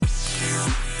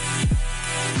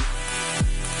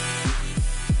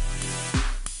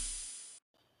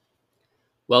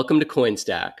Welcome to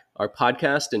CoinStack, our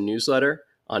podcast and newsletter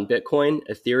on Bitcoin,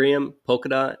 Ethereum,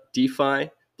 Polkadot, DeFi,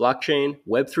 blockchain,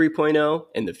 Web 3.0,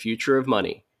 and the future of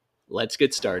money. Let's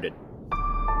get started.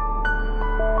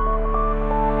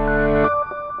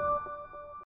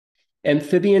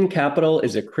 Amphibian Capital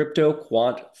is a crypto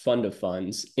quant fund of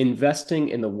funds investing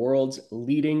in the world's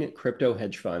leading crypto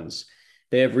hedge funds.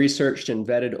 They have researched and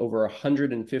vetted over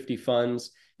 150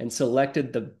 funds and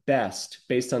selected the best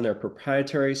based on their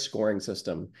proprietary scoring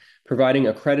system, providing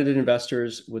accredited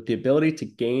investors with the ability to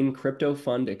gain crypto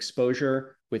fund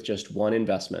exposure with just one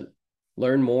investment.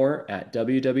 Learn more at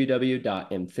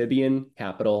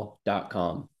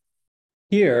www.amphibiancapital.com.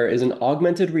 Here is an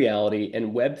augmented reality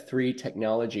and Web3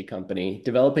 technology company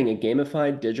developing a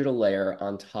gamified digital layer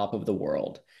on top of the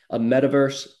world, a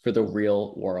metaverse for the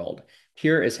real world.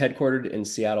 Peer is headquartered in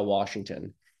Seattle,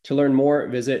 Washington. To learn more,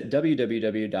 visit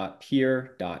www.peer.inc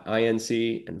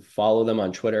and follow them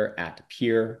on Twitter at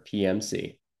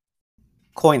PeerPMC.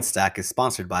 CoinStack is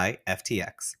sponsored by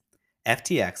FTX.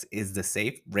 FTX is the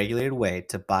safe, regulated way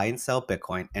to buy and sell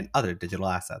Bitcoin and other digital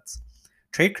assets.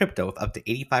 Trade crypto with up to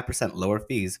 85% lower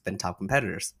fees than top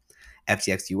competitors.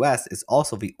 FTX US is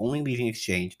also the only leading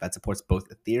exchange that supports both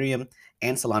Ethereum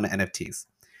and Solana NFTs.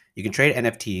 You can trade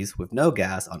NFTs with no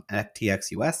gas on FTX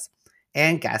US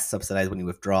and gas subsidized when you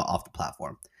withdraw off the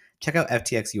platform. Check out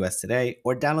FTX US today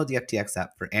or download the FTX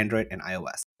app for Android and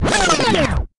iOS.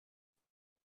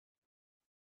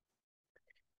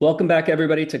 Welcome back,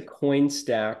 everybody, to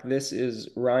CoinStack. This is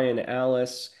Ryan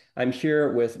Alice. I'm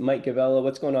here with Mike Gavella.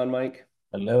 What's going on, Mike?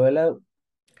 Hello.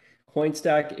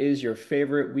 CoinStack is your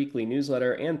favorite weekly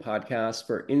newsletter and podcast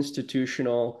for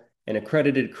institutional and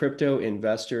accredited crypto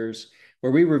investors,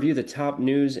 where we review the top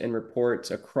news and reports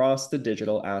across the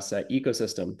digital asset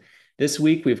ecosystem. This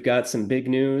week, we've got some big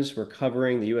news. We're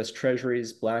covering the U.S.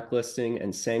 Treasury's blacklisting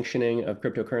and sanctioning of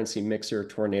cryptocurrency mixer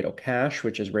Tornado Cash,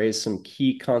 which has raised some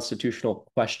key constitutional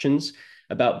questions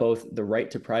about both the right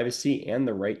to privacy and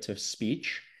the right to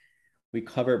speech. We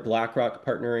cover BlackRock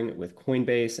partnering with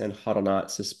Coinbase and Hodlnaut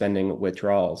suspending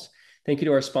withdrawals. Thank you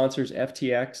to our sponsors,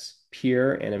 FTX,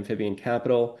 Peer, and Amphibian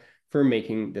Capital for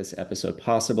making this episode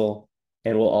possible.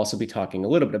 And we'll also be talking a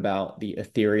little bit about the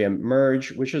Ethereum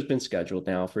merge, which has been scheduled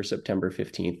now for September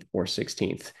 15th or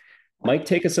 16th. Mike,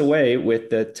 take us away with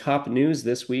the top news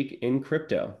this week in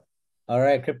crypto. All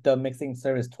right, crypto mixing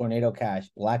service Tornado Cash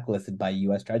blacklisted by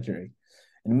U.S. Treasury.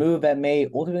 In a move that may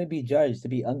ultimately be judged to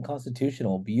be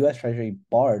unconstitutional, the U.S. Treasury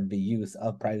barred the use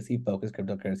of privacy-focused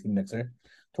cryptocurrency mixer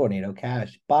Tornado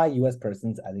Cash by U.S.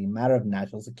 persons as a matter of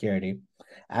national security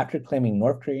after claiming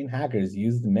North Korean hackers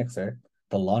used the mixer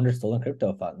to launder stolen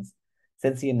crypto funds.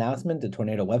 Since the announcement, the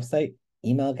Tornado website,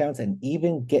 email accounts, and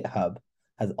even GitHub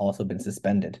has also been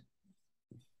suspended.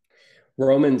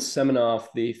 Roman Semenoff,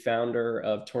 the founder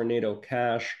of Tornado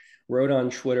Cash, wrote on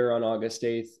Twitter on August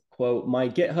 8th, quote, "My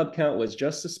GitHub account was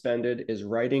just suspended. Is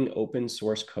writing open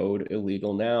source code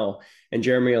illegal now?" And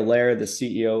Jeremy Allaire, the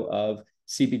CEO of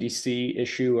CBDC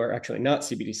issuer, actually not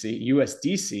CBDC,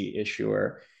 USDC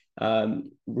issuer,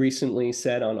 recently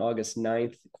said on August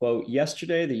 9th, quote,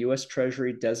 "Yesterday, the U.S.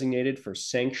 Treasury designated for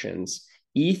sanctions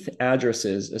ETH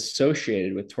addresses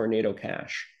associated with Tornado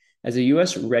Cash as a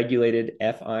U.S. regulated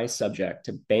FI subject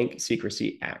to Bank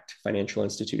Secrecy Act financial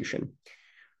institution.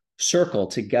 Circle,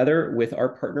 together with our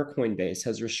partner Coinbase,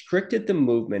 has restricted the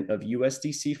movement of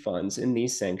USDC funds in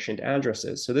these sanctioned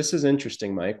addresses." So this is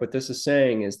interesting, Mike. What this is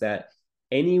saying is that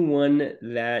anyone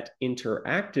that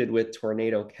interacted with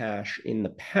Tornado Cash in the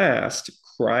past,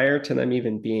 prior to them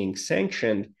even being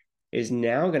sanctioned, is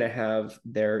now going to have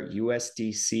their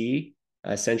USDC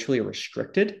essentially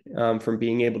restricted from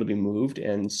being able to be moved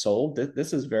and sold.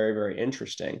 This is very, very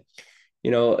interesting.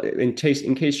 You know, in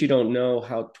case you don't know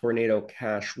how Tornado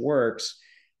Cash works,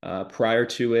 prior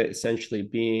to it essentially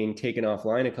being taken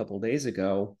offline a couple of days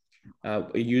ago, a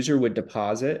user would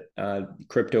deposit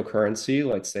cryptocurrency,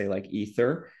 let's say like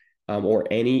Ether or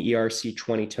any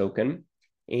ERC20 token,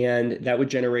 and that would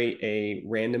generate a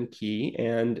random key.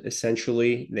 And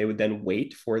essentially, they would then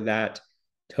wait for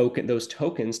those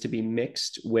tokens to be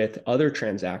mixed with other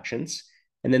transactions.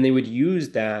 And then they would use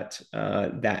that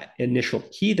initial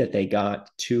key that they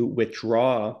got to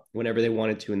withdraw whenever they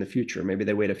wanted to in the future. Maybe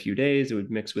they wait a few days, it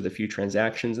would mix with a few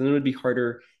transactions, and it would be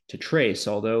harder to trace,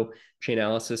 although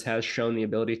Chainalysis has shown the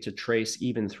ability to trace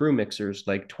even through mixers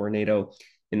like Tornado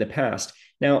in the past.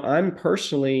 Now, I'm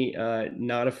personally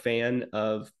not a fan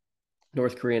of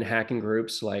North Korean hacking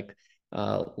groups like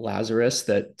Lazarus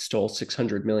that stole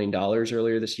 $600 million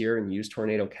earlier this year and used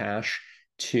Tornado Cash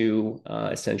to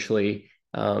essentially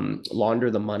launder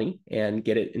the money and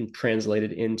get it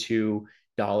translated into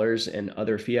dollars and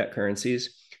other fiat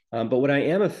currencies. But what I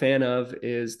am a fan of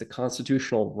is the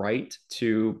constitutional right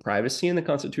to privacy and the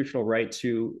constitutional right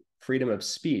to freedom of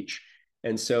speech.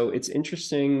 And so it's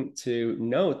interesting to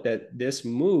note that this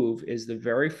move is the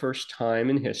very first time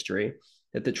in history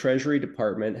that the Treasury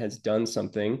Department has done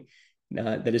something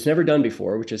that is never done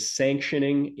before, which is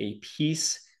sanctioning a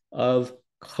piece of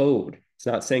code. It's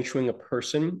not sanctioning a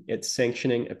person, it's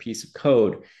sanctioning a piece of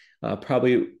code.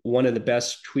 Probably one of the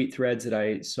best tweet threads that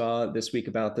I saw this week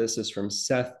about this is from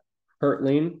Seth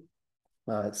Hertling.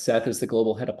 Seth is the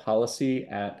global head of policy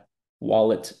at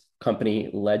wallet company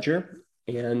Ledger.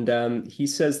 And he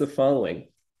says the following,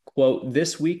 quote,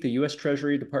 "This week, the US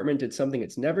Treasury Department did something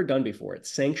it's never done before. It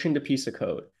sanctioned a piece of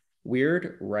code.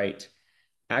 Weird, right?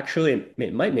 Actually,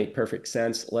 it might make perfect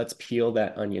sense. Let's peel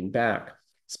that onion back.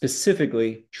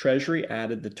 Specifically, Treasury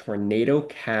added the Tornado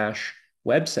Cash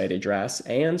website address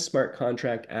and smart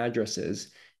contract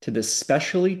addresses to the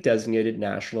specially designated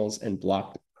nationals and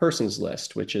blocked persons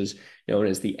list, which is known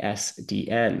as the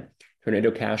SDN.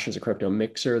 Tornado Cash is a crypto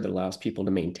mixer that allows people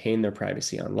to maintain their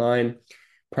privacy online.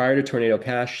 Prior to Tornado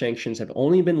Cash, sanctions have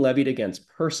only been levied against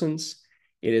persons.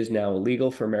 It is now illegal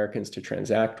for Americans to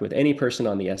transact with any person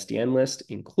on the SDN list,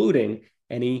 including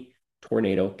any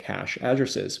Tornado Cash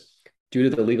addresses. Due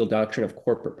to the legal doctrine of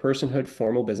corporate personhood,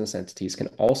 formal business entities can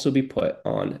also be put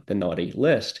on the naughty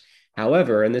list.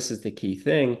 However, and this is the key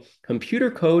thing,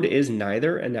 computer code is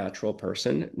neither a natural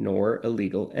person nor a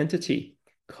legal entity.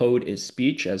 Code is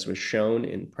speech, as was shown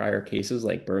in prior cases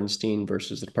like Bernstein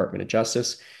versus the Department of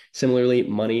Justice. Similarly,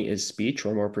 money is speech,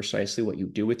 or more precisely, what you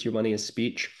do with your money is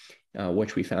speech,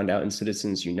 which we found out in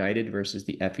Citizens United versus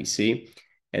the FEC.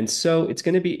 And so it's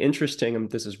going to be interesting, and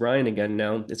this is Ryan again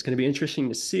now, it's going to be interesting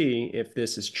to see if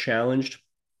this is challenged.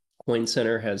 Coin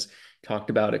Center has talked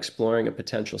about exploring a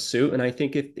potential suit. And I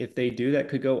think if they do, that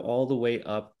could go all the way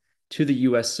up to the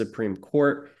US Supreme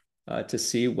Court to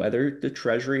see whether the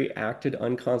Treasury acted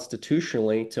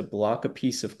unconstitutionally to block a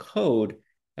piece of code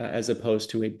as opposed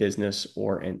to a business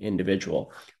or an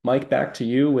individual. Mike, back to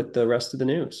you with the rest of the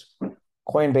news.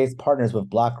 Coinbase partners with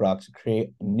BlackRock to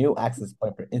create a new access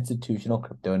point for institutional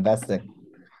crypto investing.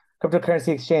 Cryptocurrency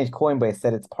exchange Coinbase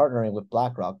said it's partnering with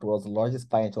BlackRock, the world's largest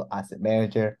financial asset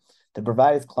manager, to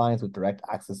provide its clients with direct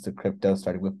access to crypto,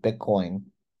 starting with Bitcoin.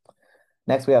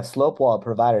 Next, we have Slope Wallet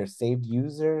providers saved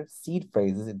user seed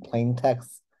phrases in plain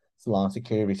text, Solana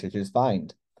security researchers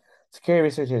find. Security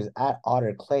researchers at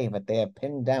Otter claim that they have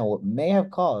pinned down what may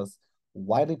have caused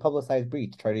widely publicized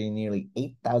breach, targeting nearly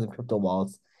 8,000 crypto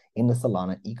wallets in the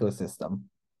Solana ecosystem.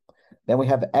 Then we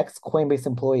have ex-Coinbase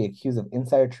employee accused of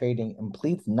insider trading and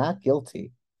pleads not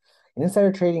guilty. An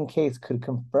insider trading case could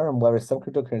confirm whether some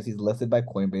cryptocurrencies listed by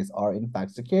Coinbase are in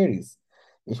fact securities.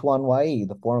 Ishwan Wai,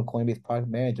 the former Coinbase product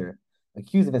manager,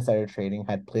 accused of insider trading,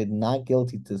 had pled not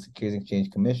guilty to the Securities and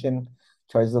Exchange Commission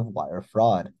charges of wire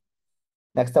fraud.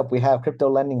 Next up, we have crypto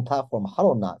lending platform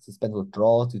Huddlenut suspends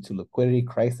withdrawals due to liquidity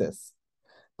crisis.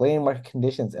 Blaming market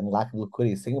conditions and lack of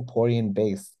liquidity,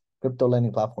 Singaporean-based crypto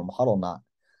lending platform Huddlenut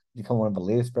become one of the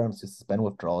latest firms to suspend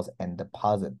withdrawals and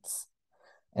deposits.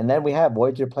 And then we have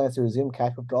Voyager plans to resume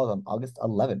cash withdrawals on August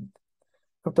 11th.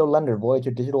 Crypto lender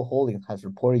Voyager Digital Holdings has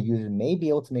reported users may be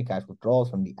able to make cash withdrawals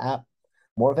from the app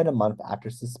more than a month after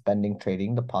suspending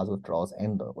trading, deposit withdrawals,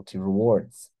 and loyalty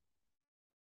rewards.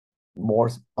 More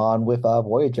on with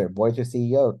Voyager. Voyager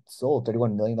CEO sold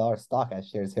 $31 million stock as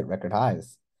shares hit record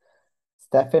highs.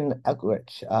 Stefan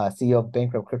Elkrich, CEO of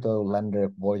bankrupt crypto lender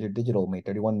Voyager Digital, made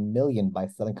 $31 million by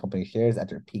selling company shares at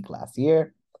their peak last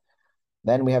year.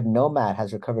 Then we have Nomad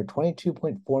has recovered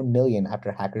 $22.4 million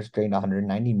after hackers drained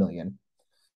 $190 million.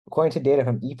 According to data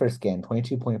from Etherscan,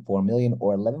 $22.4 million,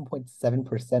 or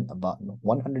 11.7% of a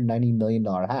 $190 million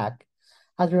hack,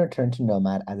 has been returned to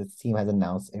Nomad as its team has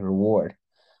announced a reward.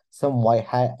 Some white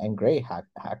hat and gray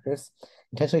hackers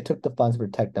intentionally took the funds to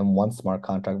protect them once smart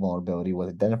contract vulnerability was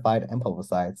identified and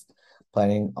publicized,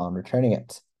 planning on returning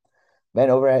it. Then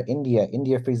over at India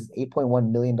freezes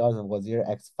 $8.1 million of Wazir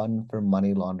X fund for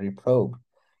money laundering probe.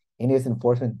 India's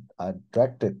enforcement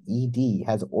directorate, ED,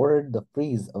 has ordered the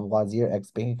freeze of Wazir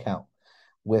X bank account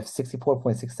with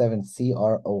 64.67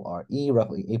 CRORE,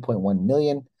 roughly 8.1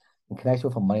 million, in connection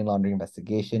with a money laundering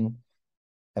investigation.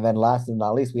 And then last but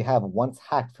not least, we have once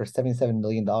hacked for $77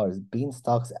 million,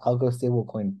 Beanstalk's algo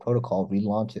stablecoin protocol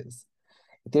relaunches.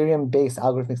 Ethereum-based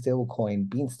algorithmic stablecoin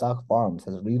Beanstalk Farms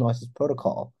has relaunched its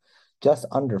protocol just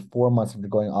under 4 months after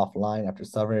going offline after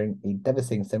suffering a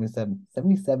devastating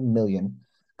 77 million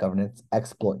governance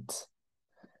exploits.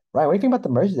 Ryan, what do you think about the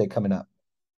merge day coming up?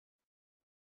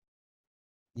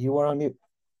 You were on mute.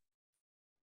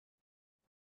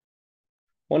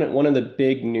 One of the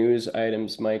big news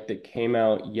items, Mike, that came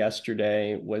out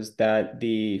yesterday was that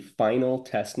the final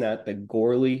testnet, the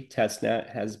Goerli testnet,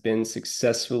 has been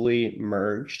successfully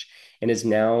merged and is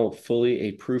now fully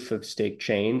a proof of stake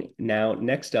chain. Now,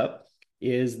 next up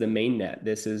is the mainnet.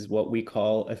 This is what we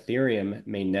call Ethereum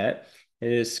mainnet.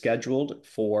 It is scheduled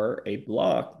for a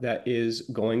block that is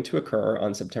going to occur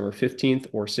on September 15th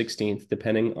or 16th,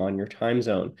 depending on your time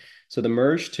zone. So the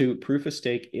merge to proof of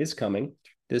stake is coming.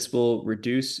 This will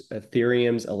reduce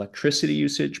Ethereum's electricity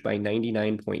usage by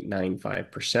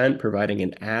 99.95%, providing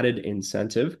an added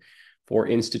incentive for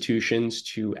institutions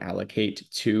to allocate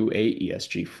to a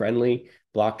ESG-friendly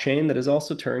blockchain that is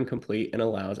also Turing complete and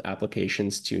allows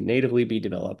applications to natively be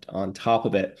developed on top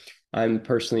of it. I'm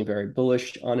personally very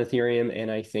bullish on Ethereum, and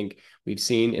I think we've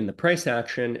seen in the price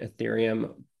action,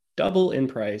 Ethereum double in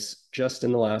price just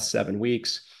in the last 7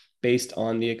 weeks based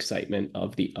on the excitement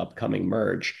of the upcoming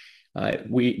merge.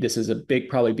 This is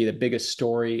probably be the biggest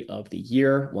story of the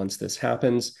year once this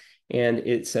happens, and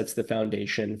it sets the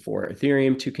foundation for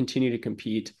Ethereum to continue to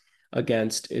compete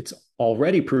against its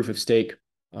already proof of stake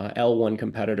L1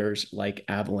 competitors like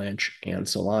Avalanche and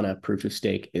Solana. Proof of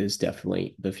stake is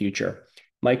definitely the future.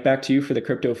 Mike, back to you for the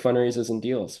crypto fundraisers and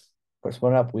deals. First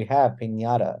one up, we have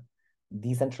Pinata,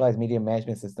 decentralized media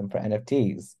management system for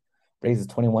NFTs. Raises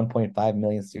 21.5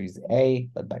 million Series A,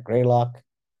 led by Greylock.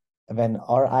 And then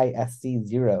RISC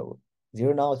Zero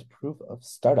knowledge proof of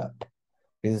startup.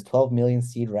 Raises 12 million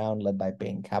seed round, led by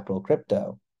Bain Capital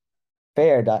Crypto.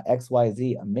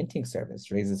 Fair.xyz, a minting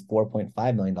service, raises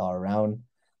 $4.5 million round,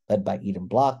 led by Eden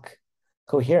Block.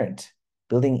 Coherent,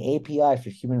 building API for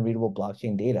human readable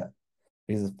blockchain data,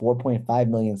 raises 4.5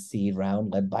 million seed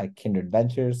round, led by Kindred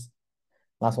Ventures.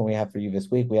 Last one we have for you this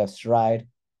week, we have Stride,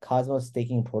 Cosmos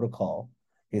Staking Protocol,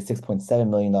 a $6.7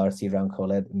 million seed round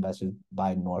co-led invested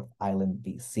by North Island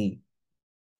VC.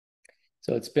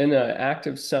 So it's been an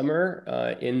active summer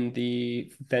in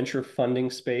the venture funding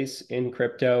space in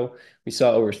crypto. We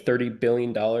saw over $30 billion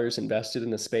invested in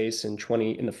the space in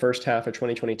the first half of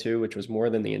 2022, which was more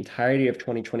than the entirety of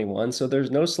 2021. So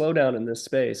there's no slowdown in this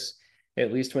space,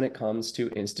 at least when it comes to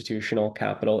institutional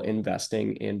capital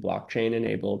investing in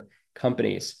blockchain-enabled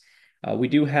companies. We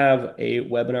do have a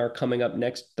webinar coming up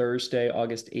next Thursday,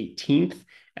 August 18th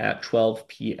at 12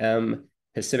 p.m.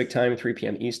 Pacific time, 3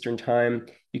 p.m. Eastern time.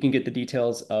 You can get the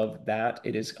details of that.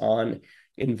 It is on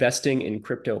investing in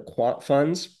crypto quant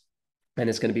funds, and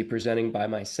it's going to be presenting by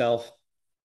myself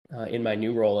in my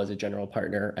new role as a general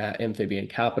partner at Amphibian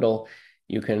Capital.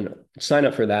 You can sign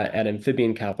up for that at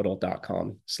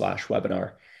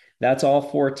amphibiancapital.com/webinar. That's all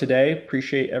for today.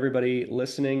 Appreciate everybody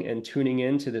listening and tuning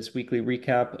in to this weekly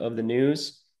recap of the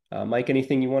news. Mike,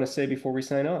 anything you want to say before we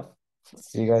sign off?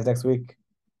 See you guys next week.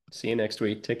 See you next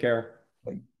week. Take care.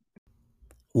 Bye.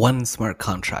 One smart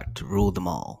contract to rule them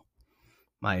all.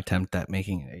 My attempt at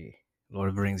making a Lord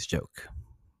of the Rings joke.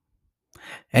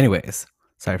 Anyways,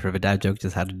 sorry for the dad joke,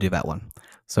 just had to do that one.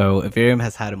 So Ethereum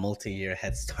has had a multi-year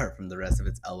head start from the rest of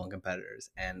its L1 competitors,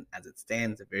 and as it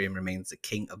stands, Ethereum remains the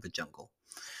king of the jungle,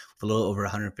 with a little over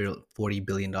 $140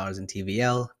 billion in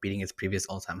TVL, beating its previous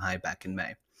all-time high back in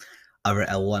May. Other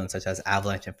L1s, such as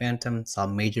Avalanche and Phantom, saw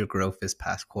major growth this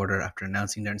past quarter after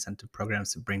announcing their incentive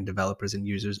programs to bring developers and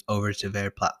users over to their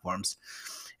platforms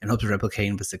in hopes of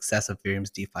replicating the success of Ethereum's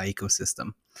DeFi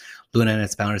ecosystem. Luna and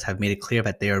its founders have made it clear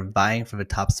that they are vying for the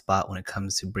top spot when it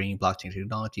comes to bringing blockchain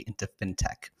technology into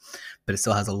fintech, but it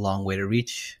still has a long way to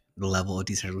reach the level of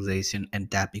decentralization and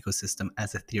dApp ecosystem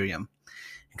as Ethereum.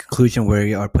 In conclusion,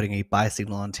 we are putting a buy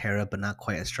signal on Terra, but not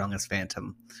quite as strong as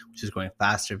Phantom, which is growing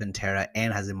faster than Terra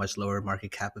and has a much lower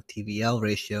market cap of TVL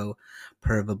ratio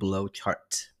per the below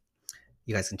chart.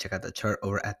 You guys can check out the chart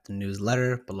over at the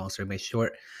newsletter, but long story made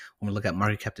short, when we look at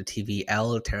market cap to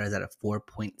TVL, Terra is at a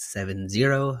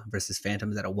 4.70 versus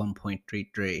Phantom is at a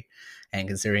 1.33. And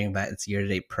considering that its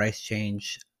year-to-date price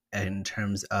change in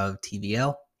terms of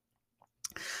TVL,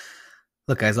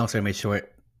 look guys, long story made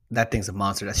short, that thing's a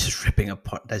monster. That's just ripping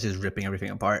everything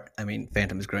apart. I mean,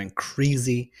 Phantom is growing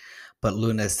crazy, but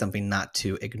Luna is something not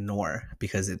to ignore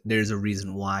because there's a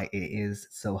reason why it is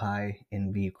so high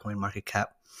in the coin market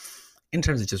cap in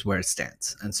terms of just where it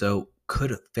stands. And so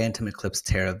could Phantom eclipse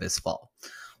Terra this fall?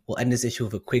 We'll end this issue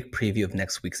with a quick preview of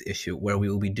next week's issue, where we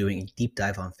will be doing a deep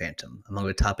dive on Phantom. Among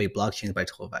the top 8 blockchains by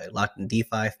total value locked in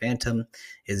DeFi, Phantom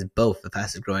is both the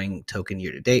fastest growing token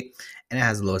year to date, and it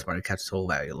has the lowest market cap to total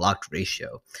value locked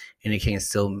ratio, indicating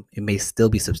it may still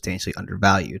be substantially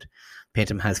undervalued.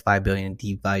 Phantom has $5 billion in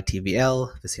DeFi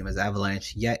TVL, the same as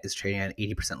Avalanche, yet is trading at an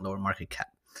 80% lower market cap.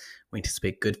 We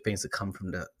anticipate good things to come from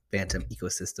the Phantom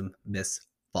ecosystem this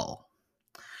fall.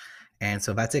 And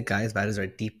so that's it, guys. That is our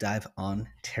deep dive on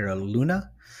Terra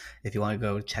Luna. If you want to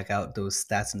go check out those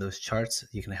stats and those charts,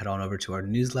 you can head on over to our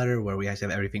newsletter where we actually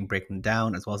have everything breaking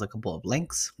down, as well as a couple of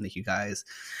links. Make you guys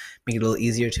make it a little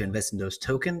easier to invest in those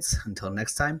tokens. Until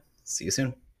next time, see you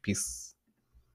soon. Peace.